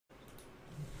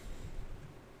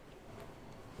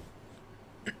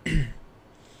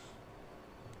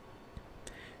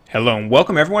Hello and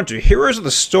welcome everyone to Heroes of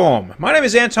the Storm. My name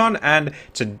is Anton and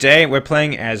today we're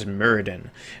playing as Muradin.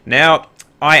 Now,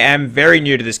 I am very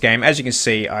new to this game. As you can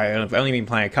see, I have only been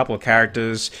playing a couple of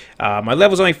characters. My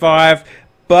level's only 5,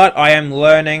 but I am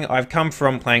learning. I've come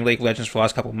from playing League of Legends for the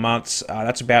last couple of months.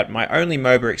 That's about my only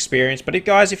MOBA experience. But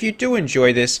guys, if you do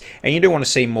enjoy this and you do want to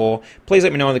see more, please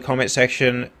let me know in the comment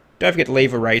section. Don't forget to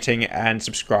leave a rating and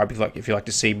subscribe if you like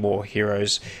to see more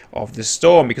Heroes of the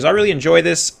Storm, because I really enjoy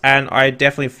this and I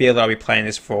definitely feel that I'll be playing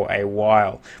this for a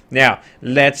while. Now,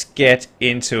 let's get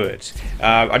into it.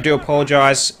 I do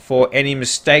apologize for any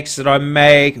mistakes that I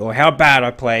make or how bad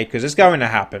I play, because it's going to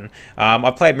happen.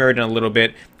 I played Muradin a little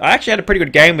bit. I actually had a pretty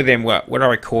good game with him when I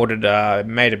recorded.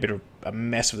 Made a bit of a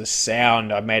mess with the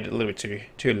sound. I made it a little bit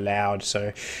too loud,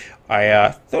 so I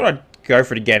thought I'd go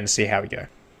for it again and see how we go.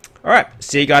 Alright,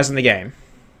 see you guys in the game.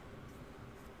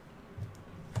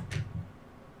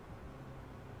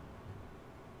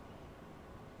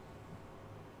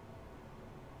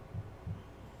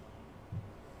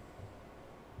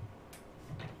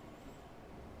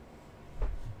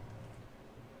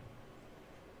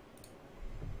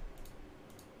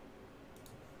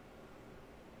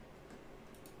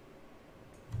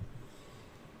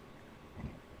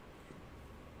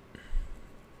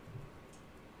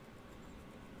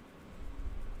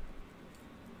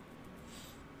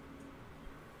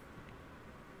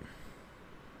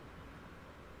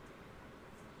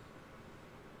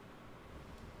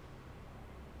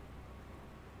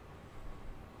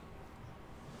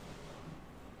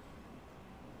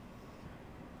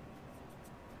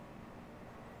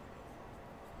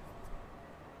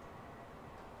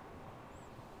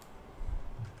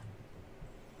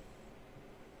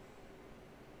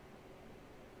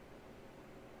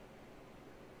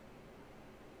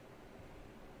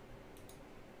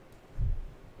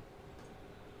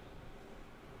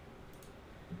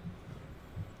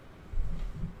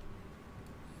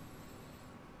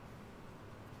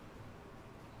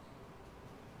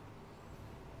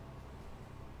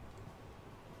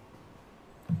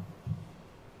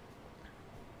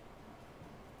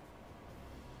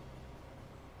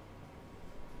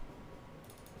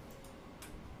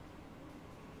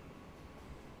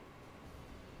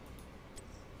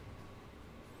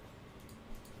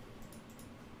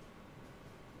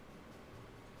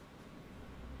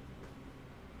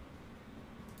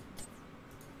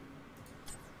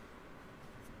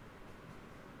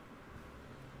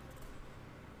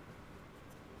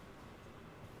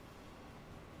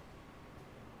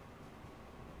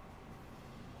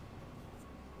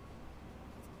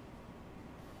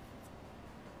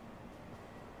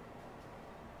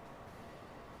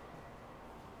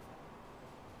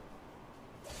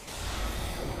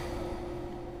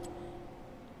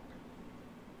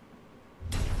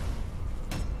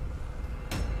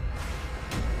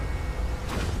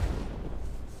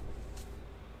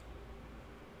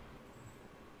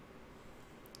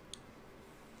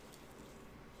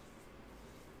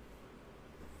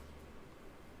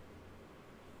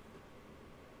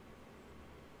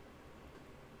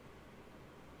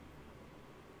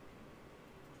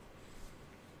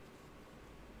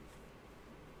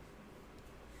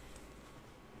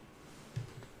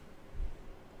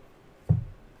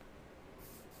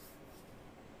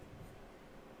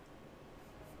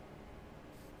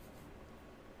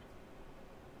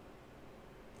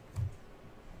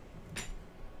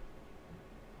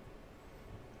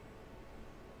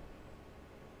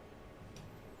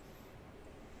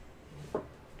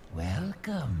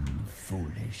 Welcome,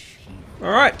 foolish hero.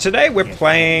 Alright, today we're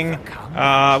playing,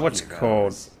 what's it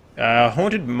called?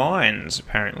 Haunted Mines,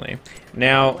 apparently.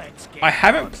 Now, I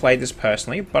haven't played this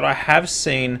personally, but I have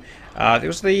seen, it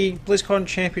was the BlizzCon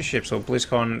Championships, or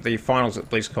BlizzCon, the finals at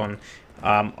BlizzCon.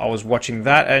 I was watching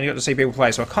that, and you got to see people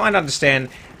play, so I kind of understand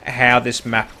how this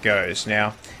map goes.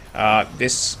 Now,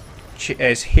 this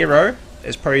as Hero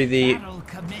is probably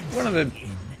one of the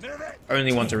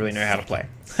only ones I really know how to play.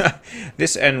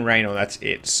 This and Raynor, that's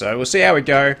it. So we'll see how we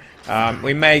go.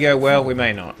 We may go well, we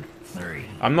may not.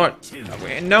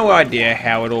 No idea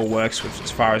how it all works with,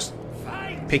 as far as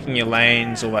picking your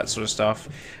lanes, all that sort of stuff.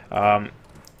 I'm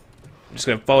just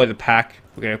going to follow the pack.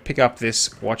 We're going to pick up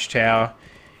this watchtower,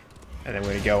 and then we're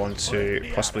going to go on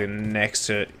to possibly the next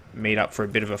to meet up for a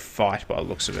bit of a fight by the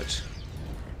looks of it.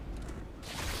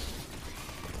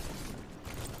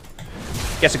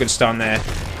 Gets a good stun there.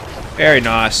 Very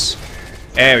nice.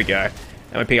 There we go.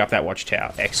 And we pick up that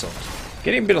watchtower. Excellent.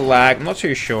 Getting a bit of lag. I'm not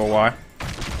too sure why.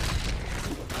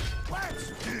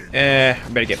 I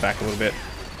better get back a little bit.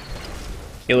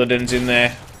 Illidan's in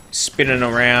there, spinning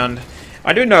around.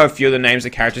 I do know a few of the names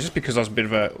of the characters just because I was a bit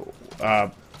of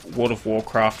a World of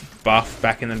Warcraft buff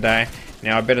back in the day.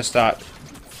 Now I better start...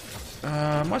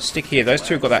 I might stick here. Those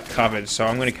two got that covered, so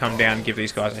I'm going to come down and give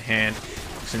these guys a hand,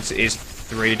 since it is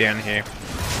 3 down here.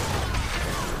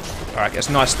 Alright, that's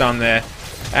a nice stun there.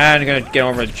 And I'm going to get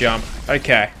over a jump.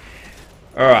 Okay.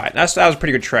 Alright, that was a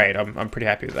pretty good trade. I'm pretty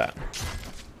happy with that.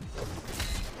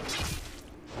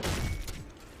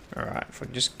 Alright, if I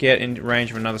can just get in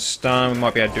range of another stun, we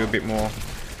might be able to do a bit more.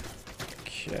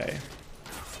 Okay.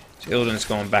 So Illidan's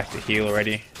gone back to heal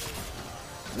already.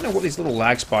 I don't know what these little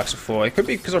lag spikes are for. It could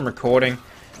be because I'm recording.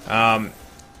 And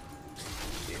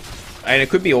it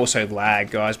could be also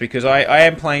lag, guys, because I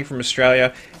am playing from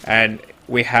Australia, and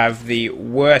we have the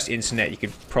worst internet you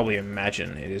could probably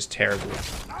imagine. It is terrible.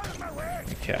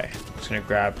 Okay, just going to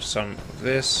grab some of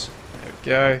this. There we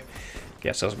go. Get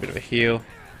ourselves a bit of a heal.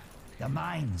 The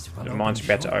mines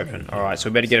about to open. Alright, so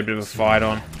we better get a bit of a fight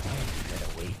on.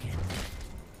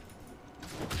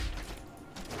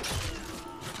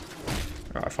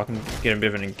 Alright, if I can get a bit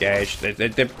of an engage.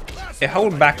 They're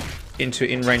holding back into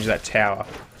in range of that tower.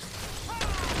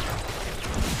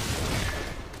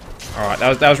 Alright,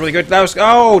 that was really good. That was...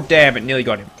 Oh, damn it. Nearly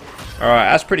got him.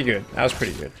 Alright, that's pretty good. That was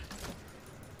pretty good.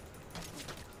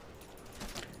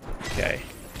 Okay.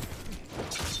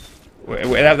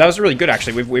 That was really good,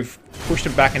 actually. We've pushed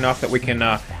him back enough that we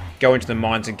can go into the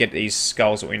mines and get these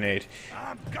skulls that we need.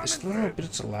 There's a little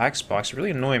bit of lag spikes. It's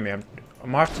really annoying me. I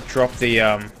might have to drop the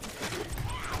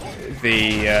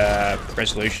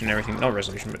resolution and everything. Not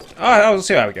resolution, but... Oh, I'll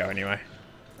see how we go anyway.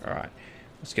 Alright.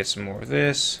 Let's get some more of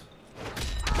this.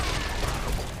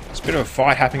 There's a bit of a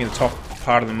fight happening in the top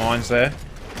part of the mines there.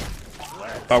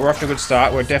 But we're off to a good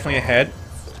start. We're definitely ahead.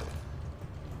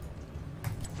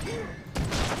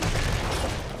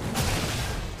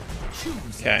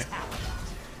 Okay.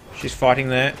 She's fighting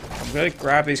there. I'm going to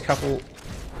grab these couple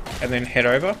and then head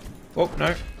over. Oh,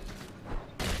 no.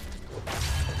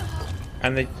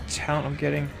 And the talent I'm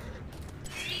getting.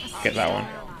 Get that one.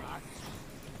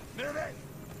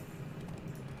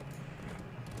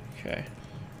 Okay.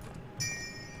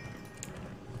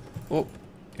 Oh,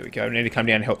 here we go. We need to come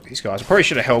down and help these guys. I probably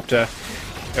should have helped her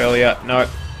earlier. No,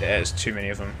 there's too many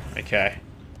of them. Okay.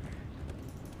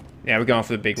 Yeah, we're going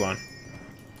for the big one.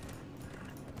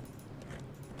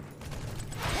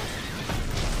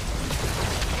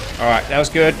 Alright, that was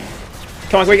good.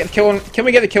 Come on, can we get the kill on... Can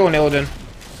we get the kill on Illidan?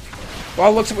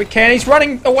 Well, looks like we can. He's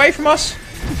running away from us.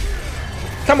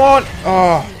 Come on.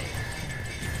 Oh.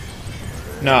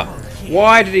 No.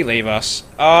 Why did he leave us?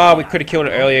 Oh, we could have killed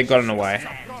it earlier, gotten away.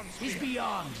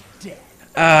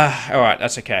 Alright,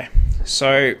 that's okay.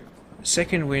 So,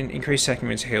 second wind, increased second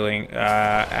wind's healing,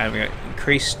 and we got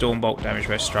increased stormbolt damage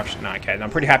versus structure. No, okay, I'm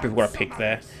pretty happy with what I picked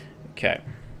there. Okay.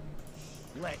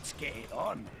 Let's get it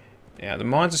on. Yeah, the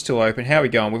mines are still open. How are we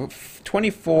going? We've got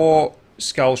 24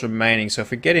 skulls remaining, so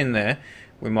if we get in there,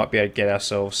 we might be able to get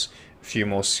ourselves a few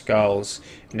more skulls.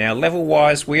 Now,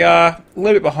 level-wise, we are a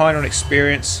little bit behind on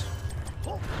experience.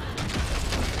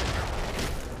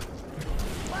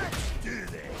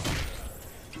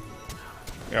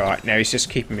 Alright, now he's just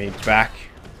keeping me back.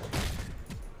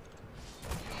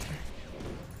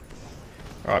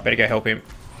 Alright, better go help him.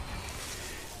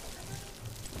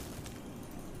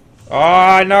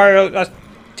 Oh, no!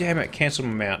 Damn it, cancelled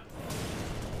my mount.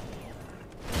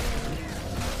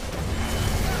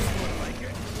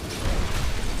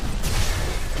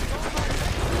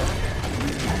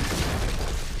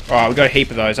 Alright, we got a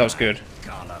heap of those, that was good.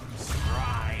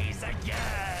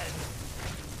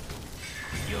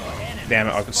 Damn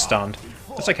it, I got stunned.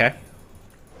 That's okay.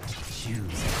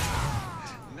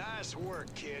 Nice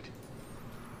work, kid.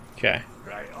 Okay.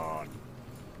 Right on.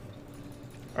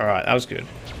 Alright, that was good.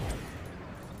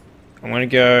 I'm gonna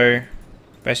go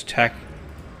basic attack,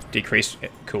 decrease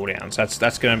cooldowns.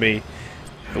 That's gonna be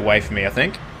the way for me, I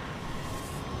think.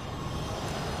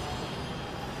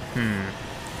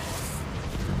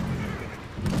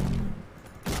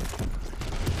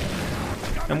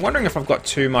 I'm wondering if I've got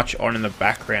too much on in the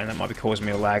background that might be causing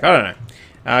me a lag. I don't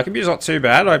know. Computer's not too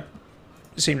bad. I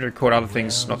seem to record other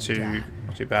things not too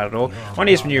bad at all. I want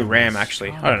to use some new RAM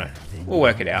actually. I don't know. We'll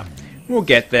work it out. We'll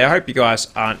get there. I hope you guys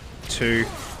aren't too...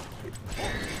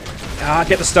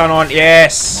 get the stun on.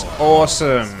 Yes!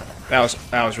 Awesome. That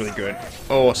was really good.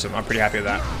 Awesome. I'm pretty happy with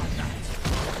that.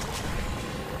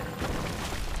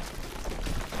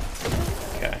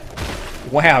 Okay.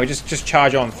 Wow, just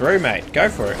charge on through, mate. Go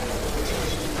for it.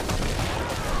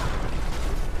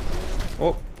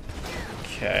 Oh.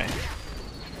 Okay.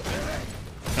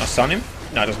 Can I stun him?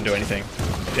 No, it doesn't do anything.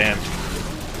 Damn.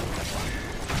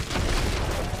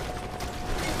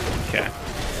 Okay.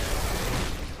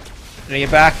 Can I get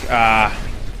back?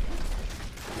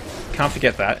 Can't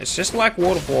forget that. It's just like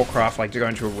World of Warcraft, like to go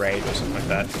into a raid or something like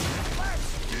that.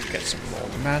 Get some more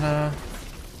mana.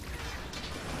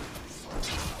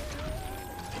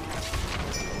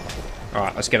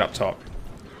 Alright, let's get up top.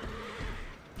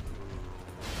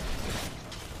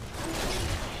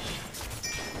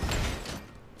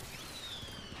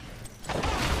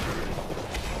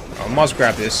 I must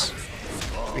grab this,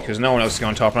 because no one else is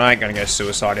going top, and I ain't going to go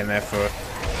suicide in there for a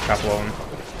couple of them.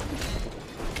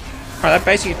 Alright, that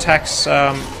basic attack's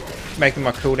making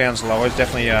my cooldowns lower. It's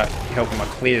definitely helping my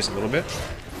clears a little bit.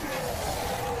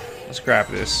 Let's grab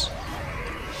this.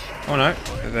 Oh no,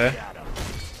 they're there.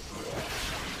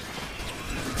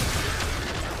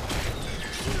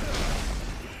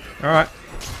 Alright,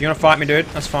 you want to fight me, dude?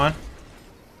 That's fine.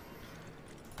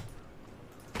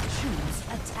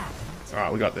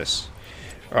 Alright, we got this.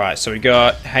 Alright, so we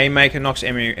got Haymaker, knocks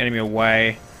enemy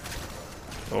away,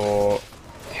 or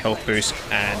health boost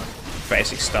and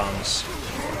basic stuns.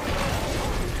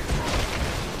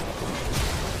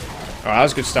 Alright, that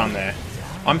was a good stun there.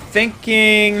 I'm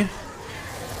thinking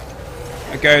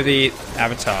I go the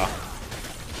Avatar.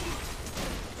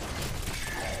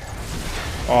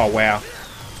 Oh wow.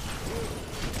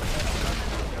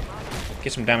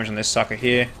 Get some damage on this sucker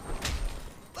here.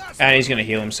 And he's going to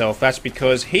heal himself. That's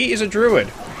because he is a druid.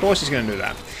 Of course he's going to do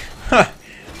that. Huh.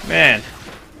 Man.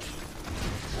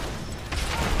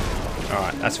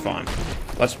 Alright, that's fine.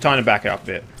 Let's time to back it up a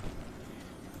bit.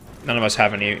 None of us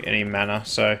have any mana,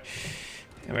 so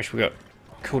how much we got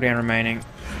cooldown remaining?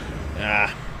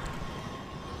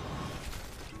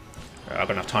 I've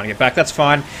got enough time to get back. That's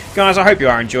fine. Guys, I hope you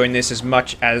are enjoying this as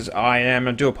much as I am.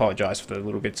 I do apologise for the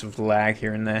little bits of lag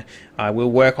here and there. I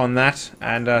will work on that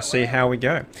and see how we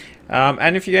go.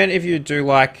 And if you do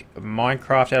like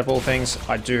Minecraft out of all things,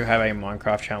 I do have a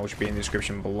Minecraft channel which will be in the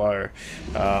description below.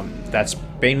 That's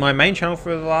been my main channel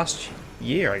for the last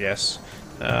year, I guess.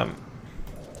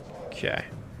 Okay.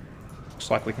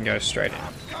 Looks like we can go straight in.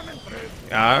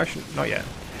 Not yet.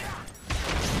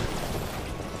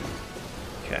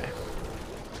 Okay.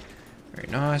 Very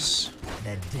nice.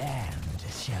 The damned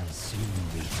shall soon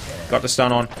return. Got the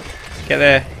stun on. Get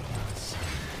there.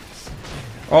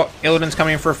 Oh, Illidan's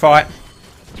coming in for a fight.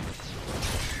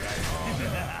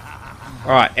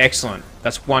 Alright, excellent.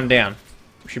 That's one down.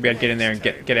 We should be able to get in there and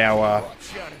get our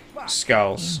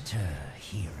skulls. Enter,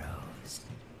 heroes.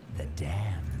 The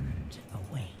damned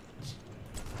await.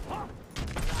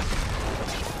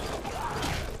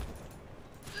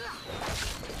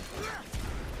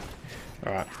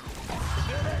 Alright.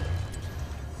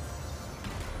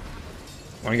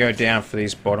 Want to go down for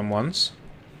these bottom ones.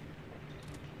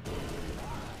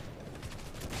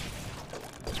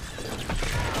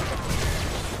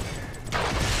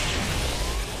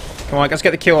 Come on, let's get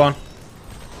the kill on.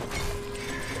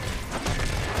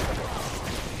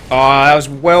 Oh, that was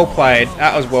well played.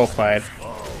 That was well played.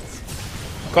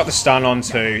 Got the stun on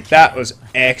too. That was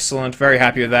excellent. Very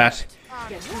happy with that.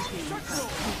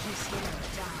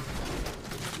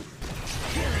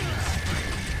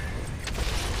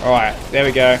 Alright, there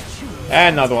we go.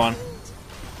 And another one.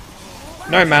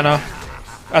 No mana.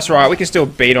 That's right, we can still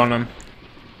beat on them.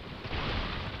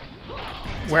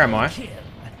 Where am I?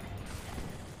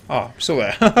 Oh, I'm still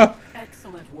there.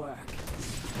 Excellent work.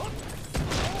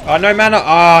 Oh, no mana.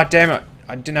 Ah, oh, damn it.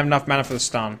 I didn't have enough mana for the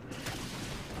stun.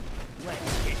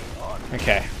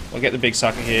 Okay, we'll get the big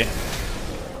sucker here.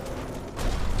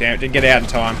 Damn it, didn't get out in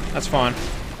time. That's fine.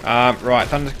 Right,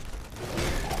 thunder.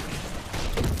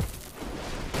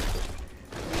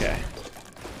 Okay.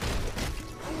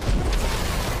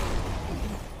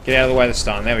 Get out of the way of the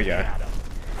stun. There we go.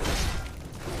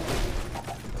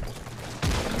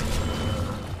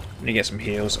 I need to get some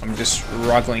heals. I'm just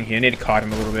struggling here. I need to kite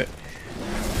him a little bit.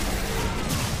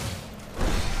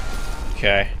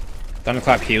 Okay.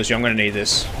 Thunderclap heals you. I'm going to need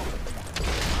this.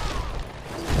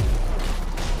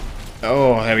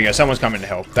 Oh, there we go. Someone's coming to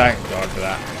help. Thank God for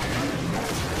that.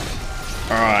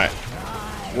 Alright.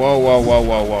 Whoa, whoa, whoa,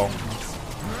 whoa, whoa.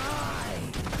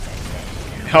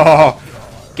 Oh,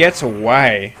 gets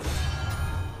away.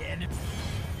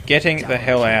 Getting the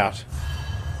hell out.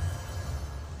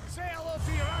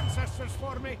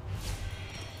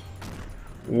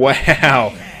 Wow.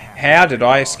 How did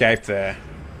I escape there?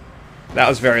 That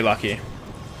was very lucky.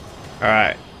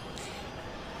 Alright.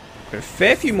 A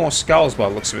fair few more skulls by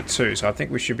the looks of it too, so I think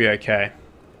we should be okay.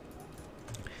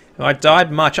 I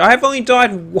died much. I have only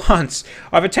died once.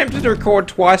 I've attempted to record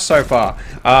twice so far.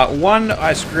 One,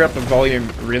 I screwed up the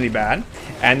volume really bad.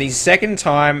 And the second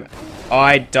time,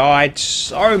 I died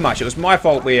so much. It was my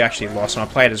fault we actually lost, and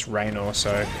I played as Raynor,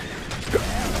 so...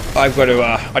 I've got to,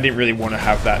 I didn't really want to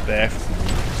have that there.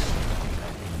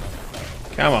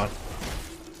 Come on.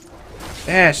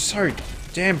 Yeah, so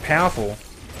damn powerful.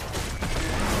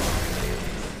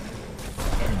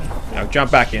 Now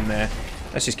jump back in there.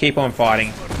 Let's just keep on fighting.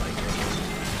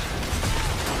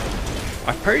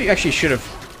 I probably actually should have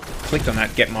clicked on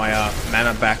that, get my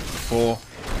mana back before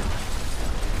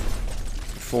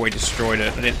we destroyed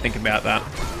it. I didn't think about that.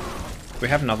 Do we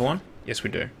have another one? Yes, we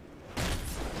do.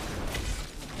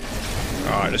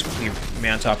 Alright, just quickly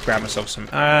mount up, grab myself some...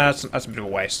 that's a bit of a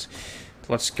waste.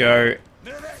 Let's go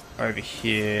over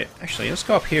here. Actually, let's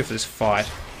go up here for this fight.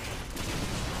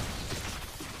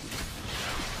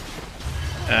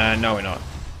 No, we're not.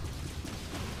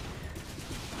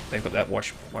 They've got that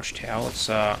watchtower. Let's,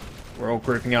 we're all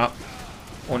grouping up.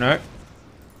 Or no.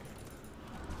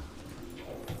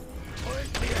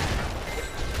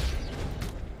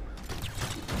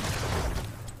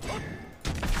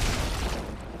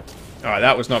 Alright,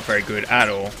 that was not very good at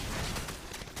all.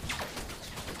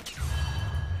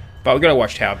 But we've got a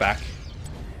watchtower back.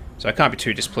 So I can't be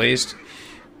too displeased.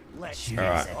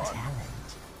 Alright.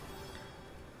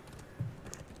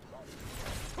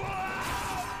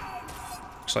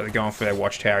 Looks like they're going for their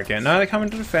watchtower again. No, they're coming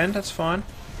to defend, that's fine.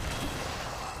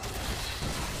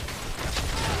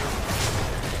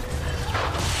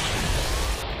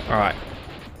 Alright.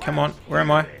 Come on, where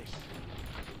am I?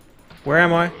 Where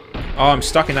am I? Oh, I'm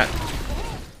stuck in that.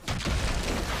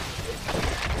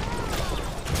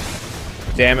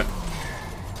 Damn it.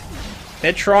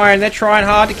 They're trying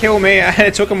hard to kill me.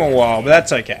 It took them a while, but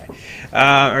that's okay.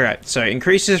 Alright, so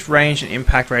increases range and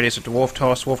impact radius of Dwarf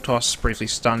Toss. Dwarf Toss briefly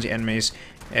stuns the enemies.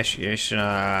 Ooh.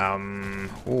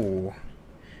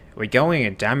 Are we going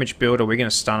a damage build or are we going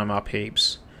to stun them up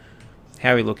heaps?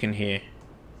 How are we looking here?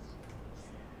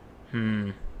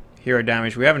 Hero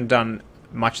damage. We haven't done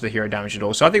much of the hero damage at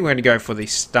all, so I think we're going to go for the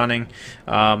stunning,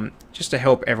 just to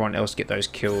help everyone else get those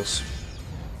kills.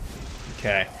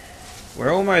 Okay.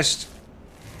 We're almost...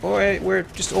 we're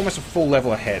just almost a full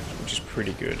level ahead, which is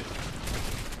pretty good.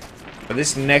 But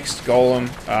this next golem,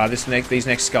 these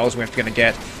next skulls we're going to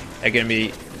get are going to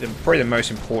be probably the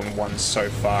most important ones so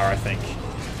far, I think.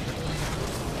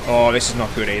 Oh, this is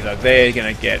not good either. They're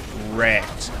going to get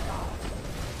wrecked.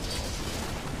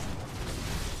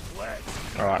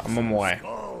 Alright, I'm on my way.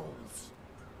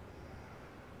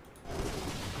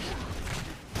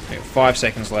 We got 5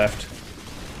 seconds left.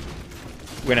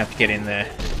 We're going to have to get in there.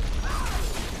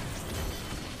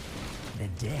 The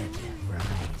dead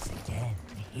rise again,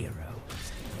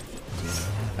 heroes.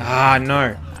 Ah,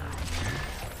 no.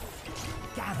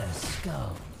 Gather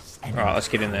skulls and Alright, let's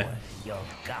get in there. your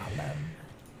golem.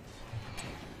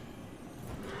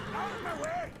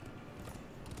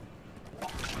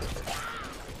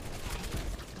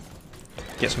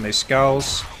 Get some of these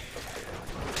skulls.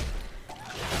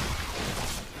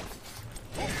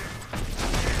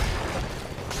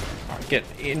 Alright, get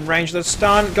in range of the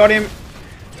stun. Got him.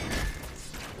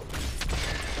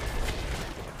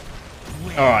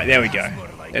 Alright, there we go.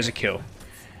 There's a kill.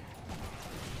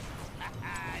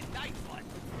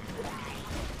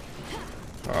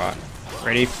 Alright.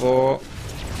 Ready for...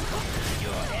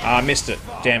 Ah, I missed it.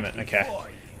 Damn it. Okay.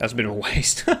 That was a bit of a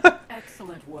waste.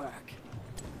 Excellent work.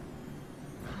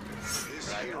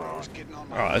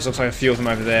 Alright, this looks like a few of them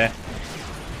over there.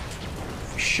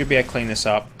 We should be able to clean this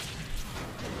up.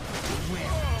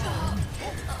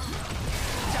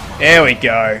 There we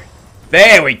go.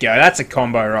 There we go. That's a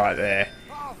combo right there.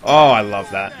 Oh, I love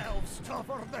that.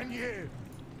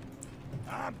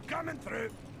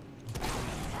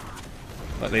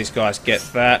 Let these guys get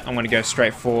that. I'm going to go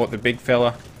straight for the big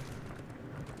fella.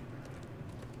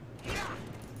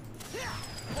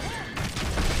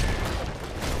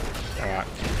 Alright.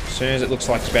 As soon as it looks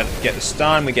like it's about to get the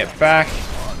stun, we get back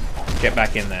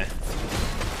in there.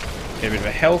 Get a bit of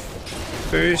a health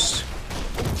boost.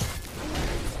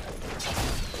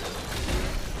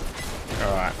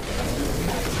 Alright.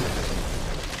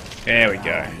 There we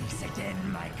go.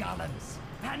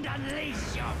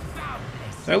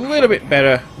 So a little bit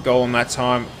better golem that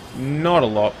time. Not a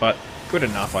lot, but good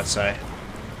enough, I'd say.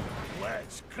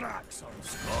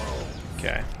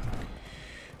 Okay.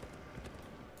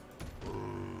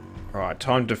 Alright,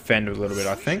 time to defend a little bit,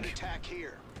 I think.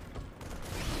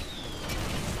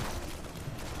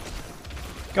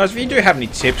 Guys, if you do have any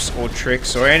tips or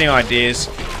tricks or any ideas,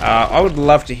 I would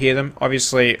love to hear them.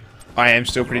 Obviously, I am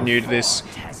still pretty new to this,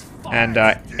 and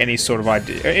any sort of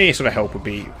idea, any sort of help would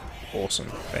be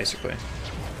awesome, basically.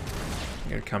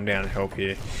 I'm gonna come down and help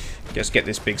here. Just get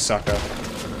this big sucker.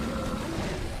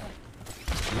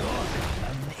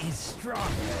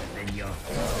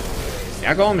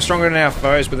 Our golem is stronger than our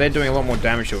foes, but they're doing a lot more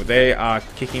damage to it. They are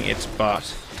kicking its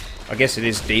butt. I guess it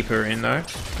is deeper in though.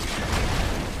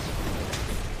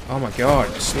 Oh my god,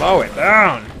 slow it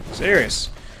down! Serious.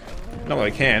 Not that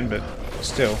I can, but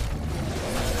still.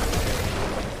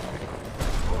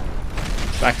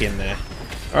 Back in there.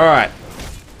 Alright.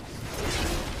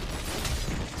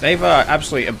 They've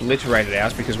absolutely obliterated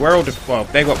ours because we're all... well,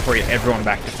 they've got pretty everyone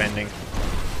back defending.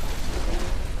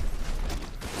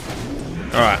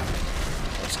 Alright.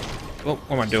 Oh,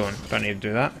 what am I doing? Don't need to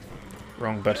do that.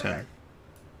 Wrong button.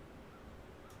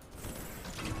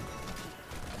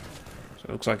 So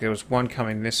it looks like there was one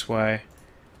coming this way.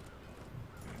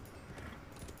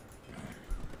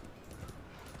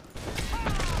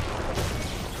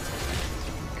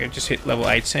 Okay, just hit level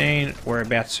 18. We're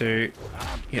about to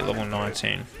hit level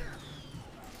 19.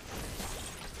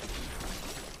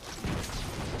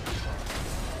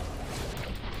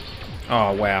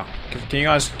 Oh wow! Can you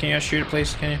guys shoot it,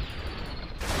 please? Can you?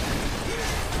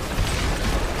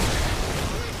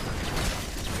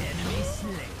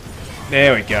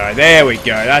 There we go. There we go.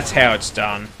 That's how it's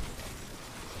done.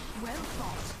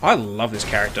 I love this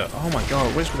character. Oh my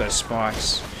god! What is with those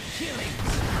spikes?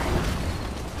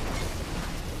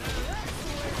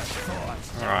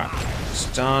 Alright, it's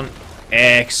done.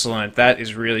 Excellent. That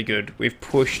is really good. We've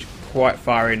pushed quite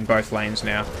far in both lanes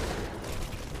now.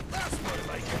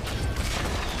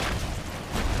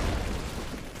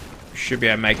 Should be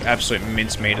able to make absolute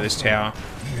mincemeat of this tower.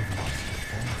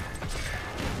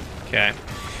 Okay.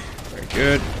 Very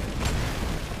good.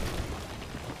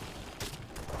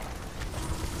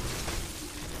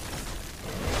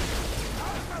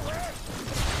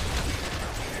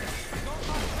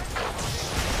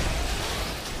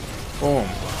 Boom.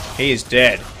 He is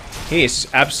dead. He is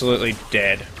absolutely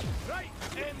dead.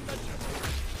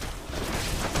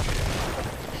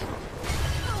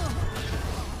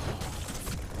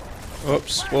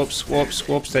 Whoops, whoops, whoops,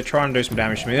 whoops. They're trying to do some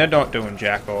damage to me. They're not doing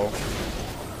jack all.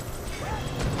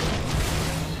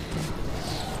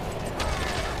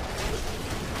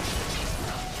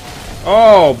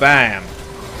 Oh, bam.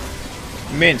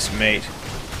 Mince meat.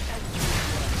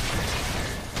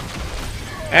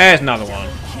 There's another one.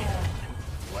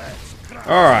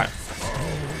 Alright.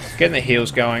 Getting the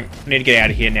heals going. Need to get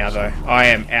out of here now, though. I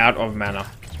am out of mana.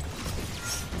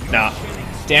 Nah.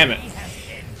 Damn it.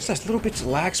 It's those little bits of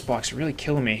lag spikes are really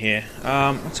killing me here.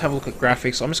 Let's have a look at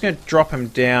graphics. I'm just going to drop them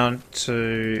down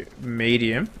to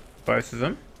medium, both of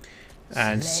them,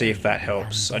 and see if that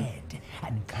helps. I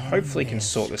hopefully can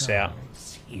sort this out.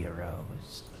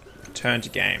 Return to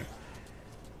game.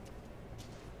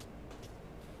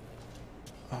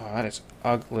 Oh, that is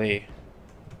ugly.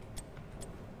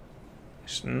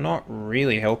 It's not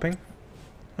really helping.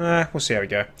 We'll see how we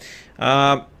go.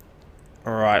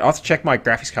 Alright, I'll have to check my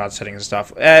graphics card settings and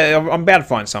stuff. I'm about to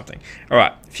find something.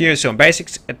 Alright, Furious Storm.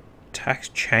 Basics attacks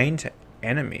chain to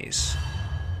enemies.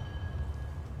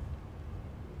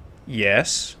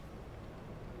 Yes.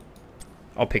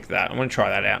 I'll pick that. I'm going to try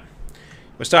that out.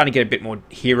 We're starting to get a bit more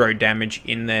hero damage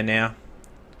in there now.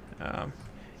 How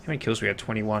many kills we had?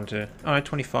 21 to... oh, no,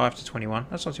 25 to 21.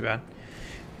 That's not too bad.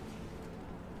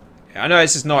 I know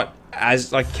this is not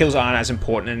as... like, kills aren't as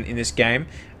important in this game.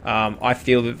 I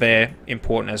feel that they're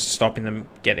important as stopping them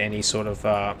get any sort of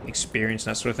experience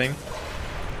and that sort of thing.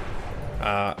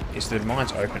 Is the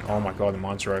mines open? Oh my god, the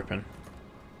mines are open.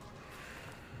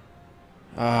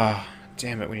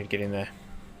 Damn it, we need to get in there.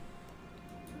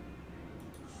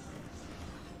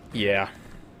 Yeah.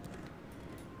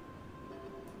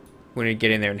 We need to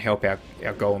get in there and help our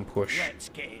goal and push.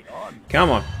 Come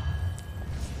on.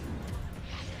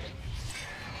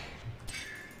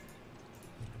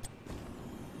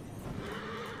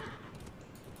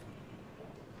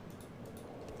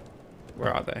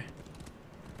 Where are they?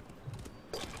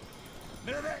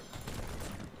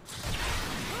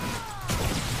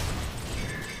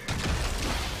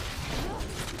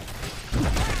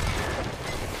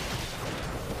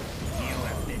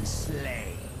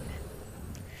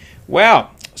 Wow.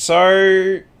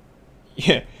 So,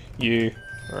 yeah, you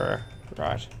were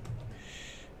right.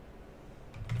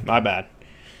 My bad.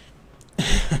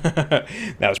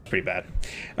 That was pretty bad.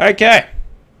 Okay.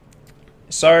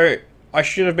 So, I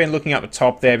should have been looking up the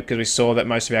top there because we saw that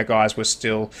most of our guys were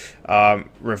still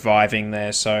reviving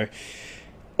there. So,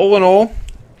 all in all,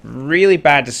 really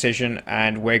bad decision,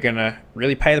 and we're going to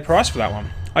really pay the price for that one.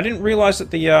 I didn't realize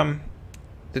that the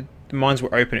mines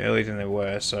were open earlier than they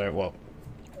were. So, well,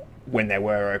 when they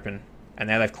were open, and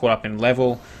now they've caught up in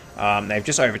level. They've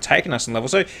just overtaken us in level.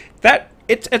 So that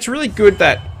it's really good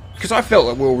that, because I felt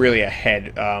that we were really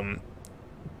ahead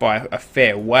by a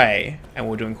fair way, and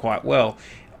we're doing quite well.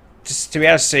 Just to be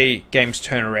able to see games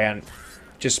turn around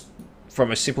just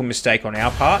from a simple mistake on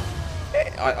our part,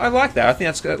 I like that. I think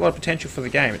that's got a lot of potential for the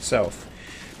game itself.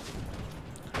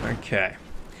 Okay.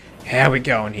 How we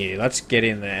going here? Let's get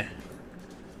in there.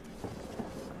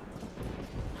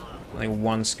 Only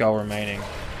one skull remaining.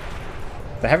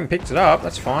 They haven't picked it up,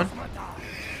 that's fine.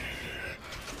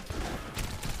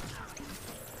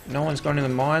 No one's gone in the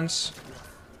mines.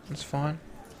 That's fine.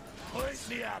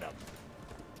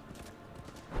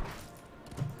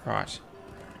 Right.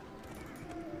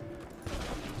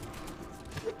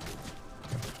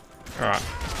 Alright.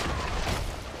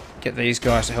 Get these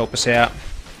guys to help us out.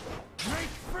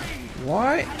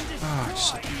 Why? Oh,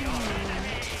 just...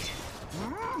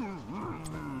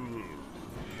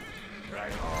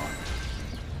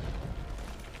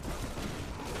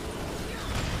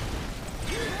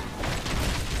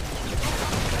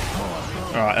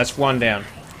 Alright, that's one down.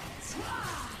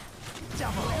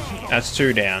 That's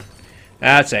two down.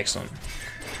 That's excellent.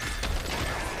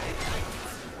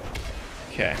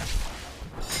 Okay.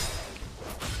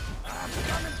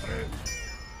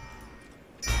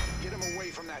 Get him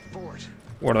away from that fort.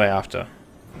 What are they after?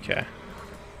 Okay.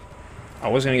 I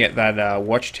was going to get that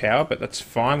watchtower, but that's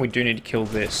fine. We do need to kill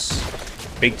this.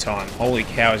 Big time. Holy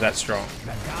cow, is that strong.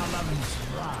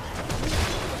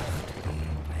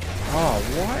 Oh,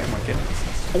 why am I getting...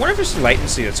 I wonder if it's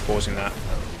latency that's causing that.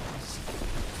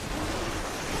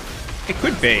 It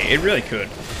could be. It really could.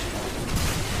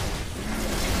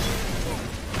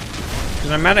 Because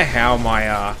no matter how my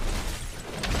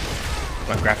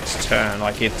graphics turn,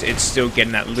 like it's still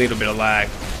getting that little bit of lag.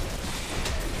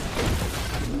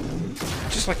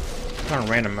 Just like kind of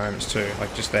random moments too.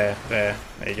 Like just there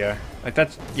you go. Like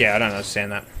that's... Yeah, I don't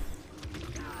understand that.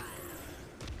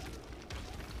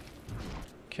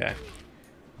 Okay.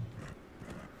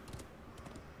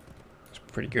 It's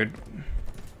pretty good.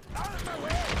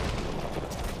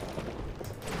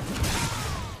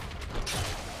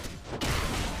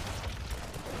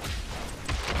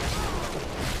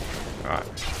 Alright.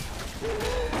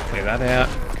 Clear that out.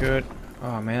 Good.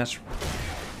 Oh man, that's...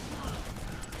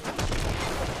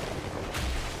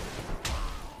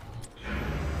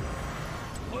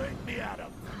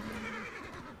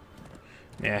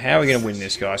 Now, how are we going to win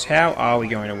this, guys? How are we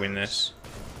going to win this?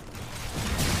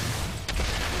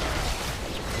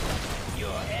 Your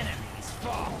enemies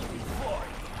fall before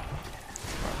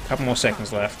you. A couple more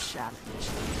seconds left.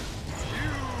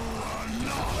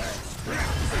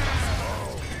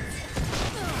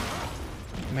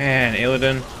 Man,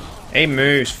 Illidan. He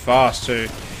moves fast too.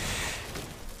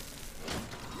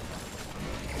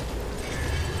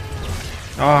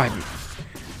 Oh.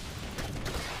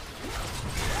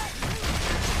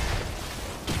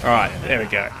 Alright, there we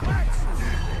go.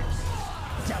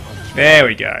 There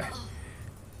we go.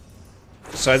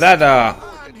 So that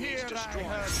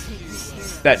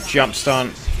that jump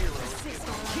stun.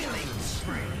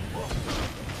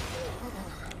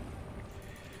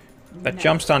 That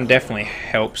jump stun definitely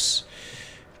helps.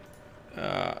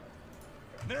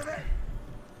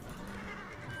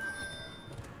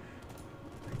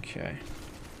 Okay.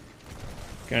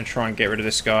 Gonna try and get rid of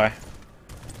this guy.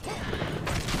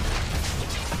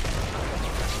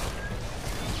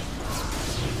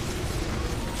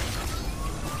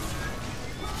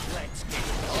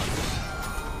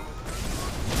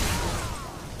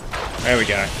 There we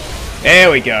go.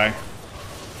 There we go.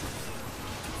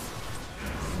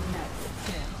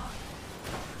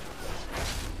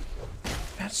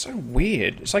 That's so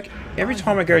weird. It's like every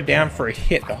time I go down for a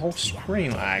hit, the whole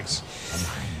screen lags.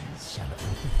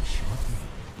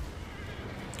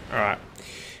 Alright.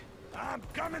 I'm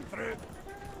coming through.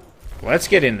 Let's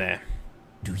get in there.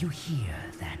 Do you hear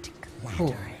that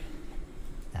clattering?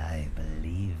 I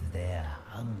believe they're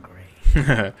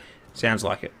hungry. Sounds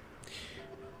like it.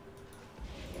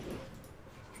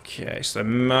 Okay, so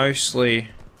mostly...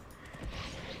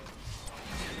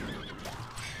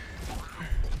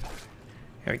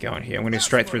 How are we going here? I'm going to go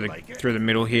straight through the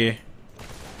middle here.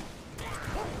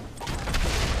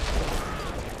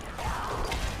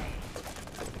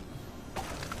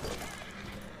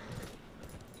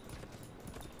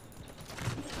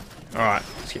 Alright,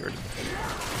 let's get rid of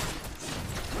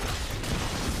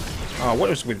it. Oh, what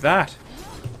is with that?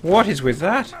 What is with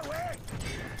that?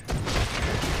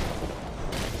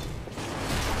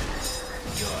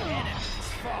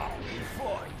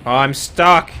 Oh, I'm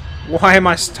stuck. Why am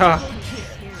I stuck?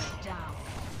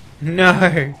 No.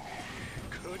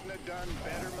 Couldn't have done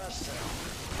better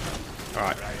myself.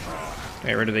 Alright.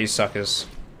 Get rid of these suckers.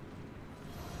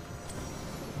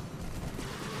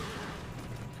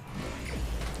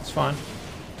 That's fine.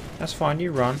 That's fine,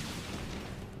 you run.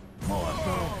 More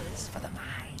goals for the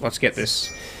mind. Let's get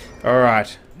this.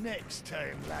 Alright. Next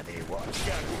time, laddie, watch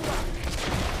your back.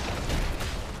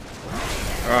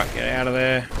 Alright, get out of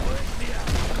there.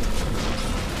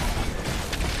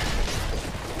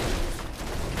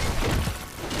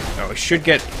 we should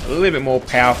get a little bit more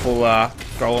powerful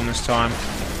golem this time.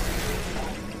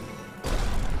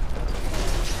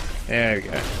 There we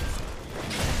go.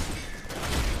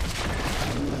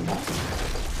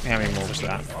 How many more was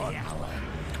that?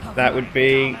 That would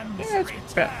be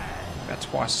it's about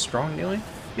twice as strong, nearly.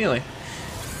 Nearly.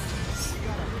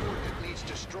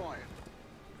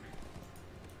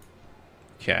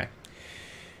 Okay.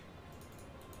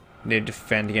 Need to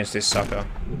defend against this sucker.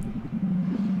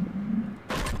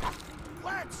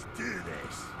 Let's do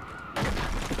this.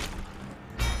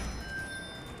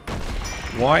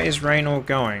 Why is Raynor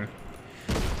going?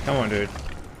 Come on, dude.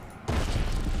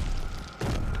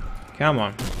 Come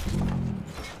on.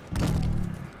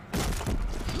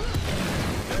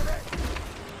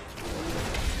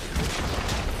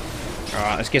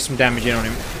 Alright, let's get some damage in on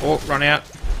him. Oh, run out.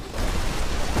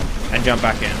 And jump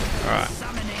back in. Alright.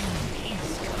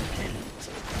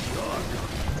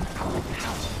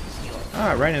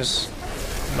 Alright, Raynor's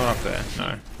not up there.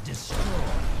 No.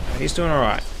 He's doing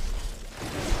alright.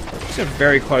 It's a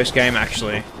very close game,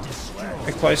 actually.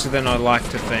 Way closer than I like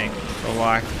to think. Or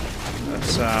like,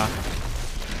 let's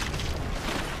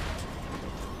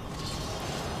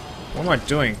what am I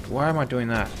doing? Why am I doing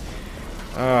that?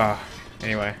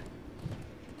 Anyway.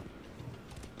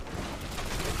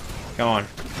 Come on.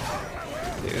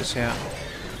 Do this out.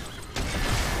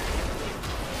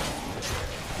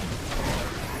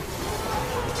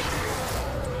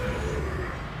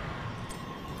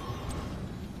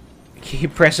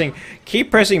 Keep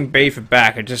pressing B for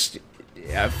back. It just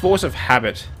force of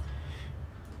habit.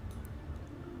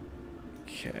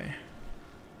 Okay.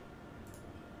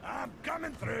 I'm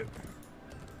coming through.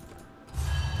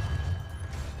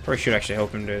 Probably should actually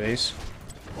help him do these.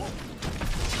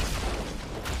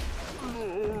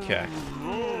 Okay.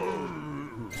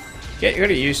 Yeah, you gotta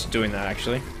get used to doing that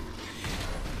actually.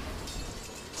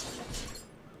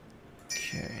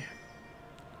 Okay.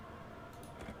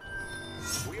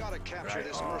 We ought to capture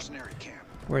this mercenary camp.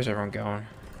 Where's everyone going?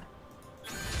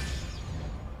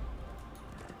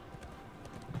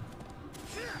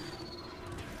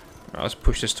 Alright, let's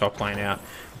push this top lane out.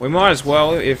 We might as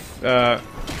well if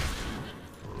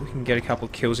we can get a couple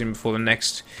of kills in before the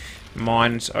next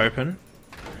mine's open.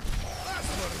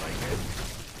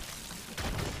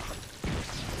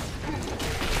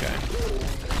 Okay.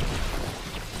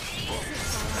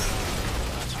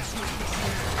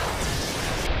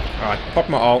 Alright, pop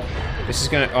my ult. This is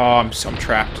gonna... Oh, I'm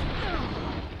trapped.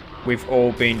 We've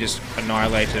all been just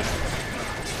annihilated.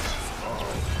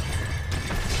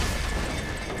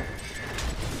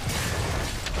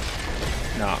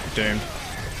 Nah, doomed.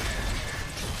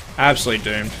 Absolutely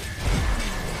doomed.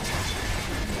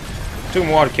 Took him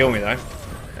a while to kill me though.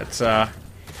 That's that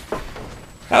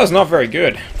was not very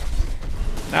good.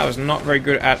 That was not very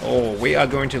good at all. We are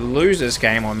going to lose this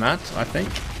game on that, I think.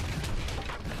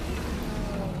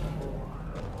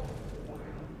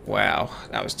 Wow,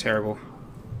 that was terrible.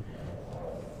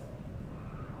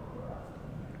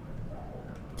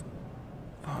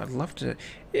 Oh, I'd love to...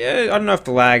 Yeah, I don't know if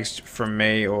the lag's from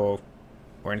me or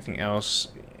anything else.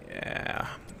 Yeah.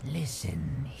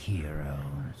 Listen, heroes.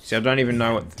 See, I don't even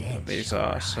know what these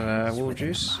are. So, we'll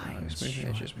reduce. Smooth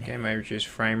edges. Game may reduce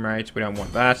frame rates. We don't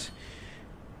want that.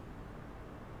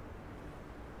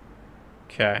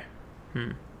 Okay.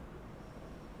 No.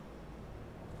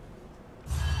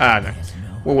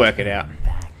 We'll work it out.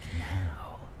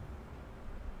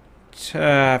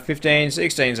 15,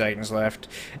 16 seconds left.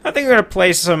 I think we're going to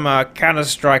play some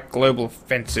Counter-Strike Global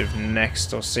Offensive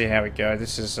next. I'll see how we go.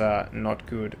 This is not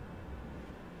good.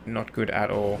 Not good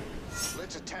at all.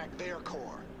 Let's attack their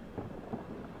core.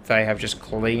 They have just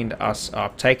cleaned us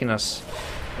up. Taken us.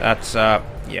 That's,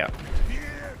 yeah.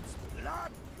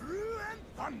 Blood, brew, and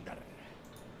thunder.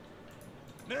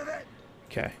 Move it.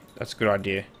 Okay, that's a good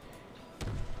idea.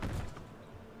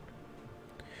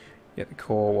 Get the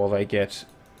core while they get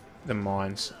the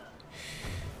mines.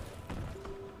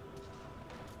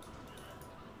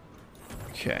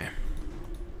 Okay.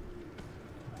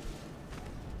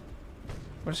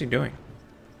 What is he doing?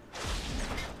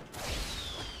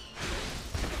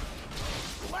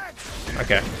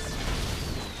 Okay.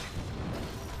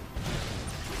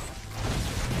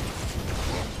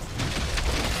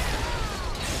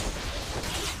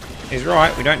 He's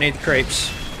right, we don't need the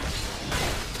creeps.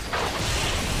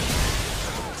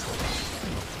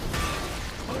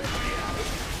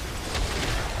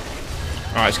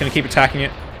 Alright, just gonna keep attacking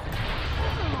it.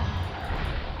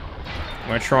 I'm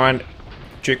gonna try and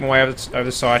juke my way over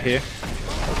the side here.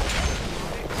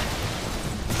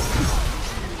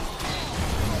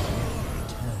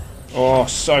 Oh,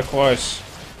 so close.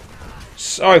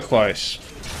 So close.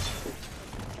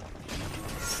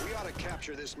 We ought to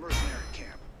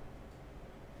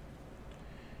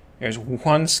There's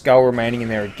one skull remaining in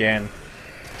there again.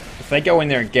 If they go in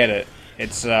there and get it,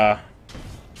 it's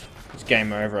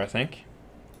game over, I think.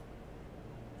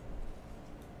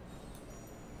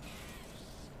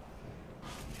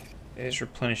 There's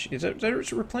replenish. Is it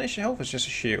replenish health? It's just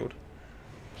a shield.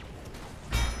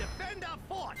 Defend our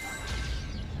fort.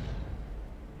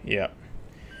 Yep.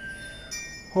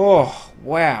 Oh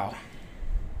wow.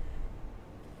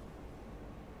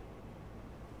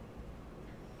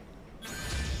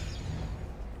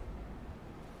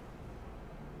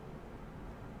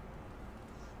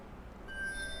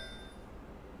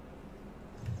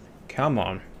 Come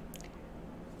on.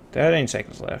 13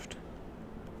 seconds left.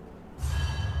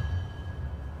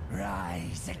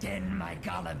 Rise again, my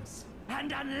golems,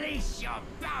 and unleash your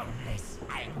boundless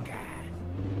anger.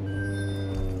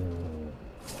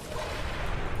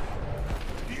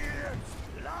 Fierce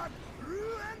blood,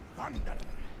 ruin, thunder.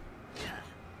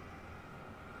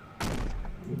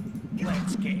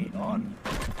 Let's get on.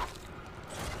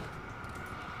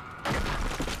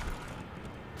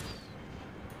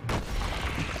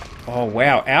 Oh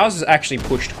wow, ours is actually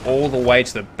pushed all the way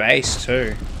to the base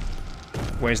too.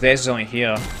 Whereas theirs is only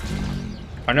here.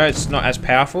 I know it's not as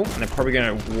powerful, and they're probably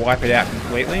going to wipe it out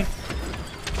completely.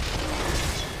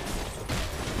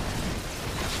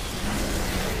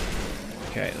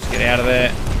 Okay, let's get out of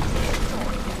there.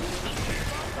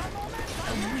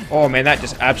 Oh man, that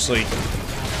just absolutely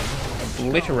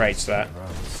obliterates that.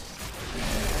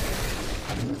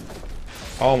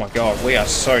 Oh my god, we are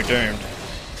so doomed.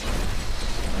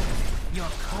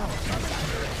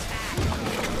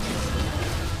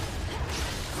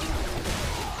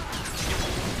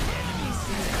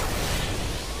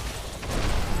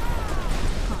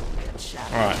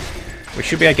 Alright, we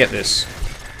should be able to get this.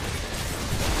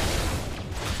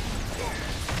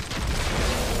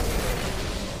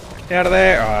 Get out of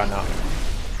there. Oh no.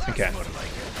 Okay.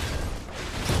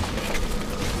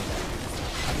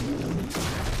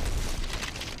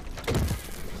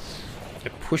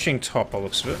 They're pushing top by the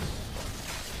looks of it.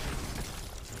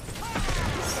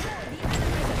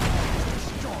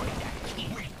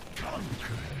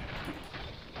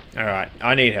 Alright,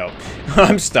 I need help.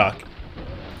 I'm stuck.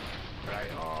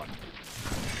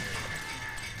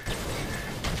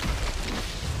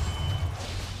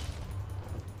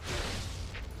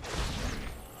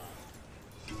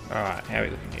 Alright, how are we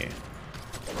looking here?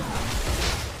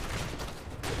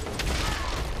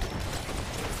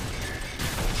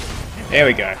 There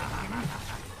we go.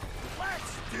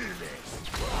 Let's do this.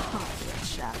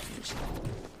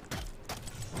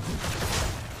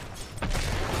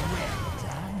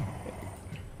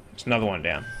 There's another one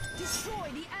down. Destroy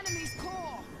the enemy's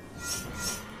core.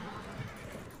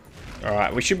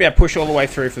 Alright, we should be able to push all the way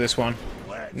through for this one.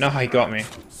 No, he got me.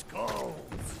 Skulls.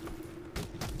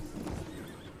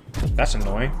 That's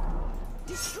annoying.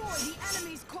 Destroy the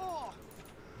enemy's core.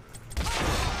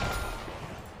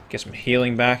 Get some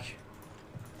healing back.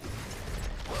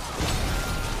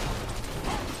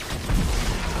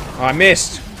 Oh, I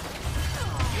missed.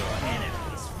 Your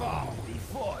enemies fall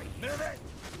before you. Move it.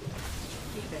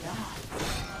 Keep it up.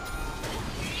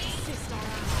 Assist our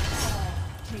ally.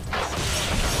 Take this.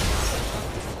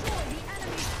 Destroy the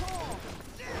enemy's core.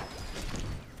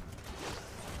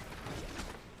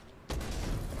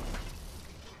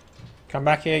 Come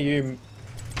back here, you.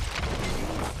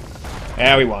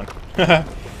 Yeah, we won.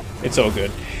 It's all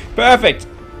good. Perfect.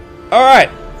 Alright.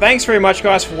 Thanks very much,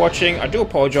 guys, for watching. I do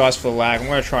apologize for the lag. I'm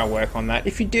going to try and work on that.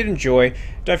 If you did enjoy,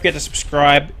 don't forget to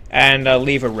subscribe and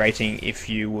leave a rating if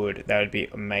you would. That would be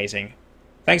amazing.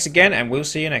 Thanks again, and we'll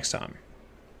see you next time.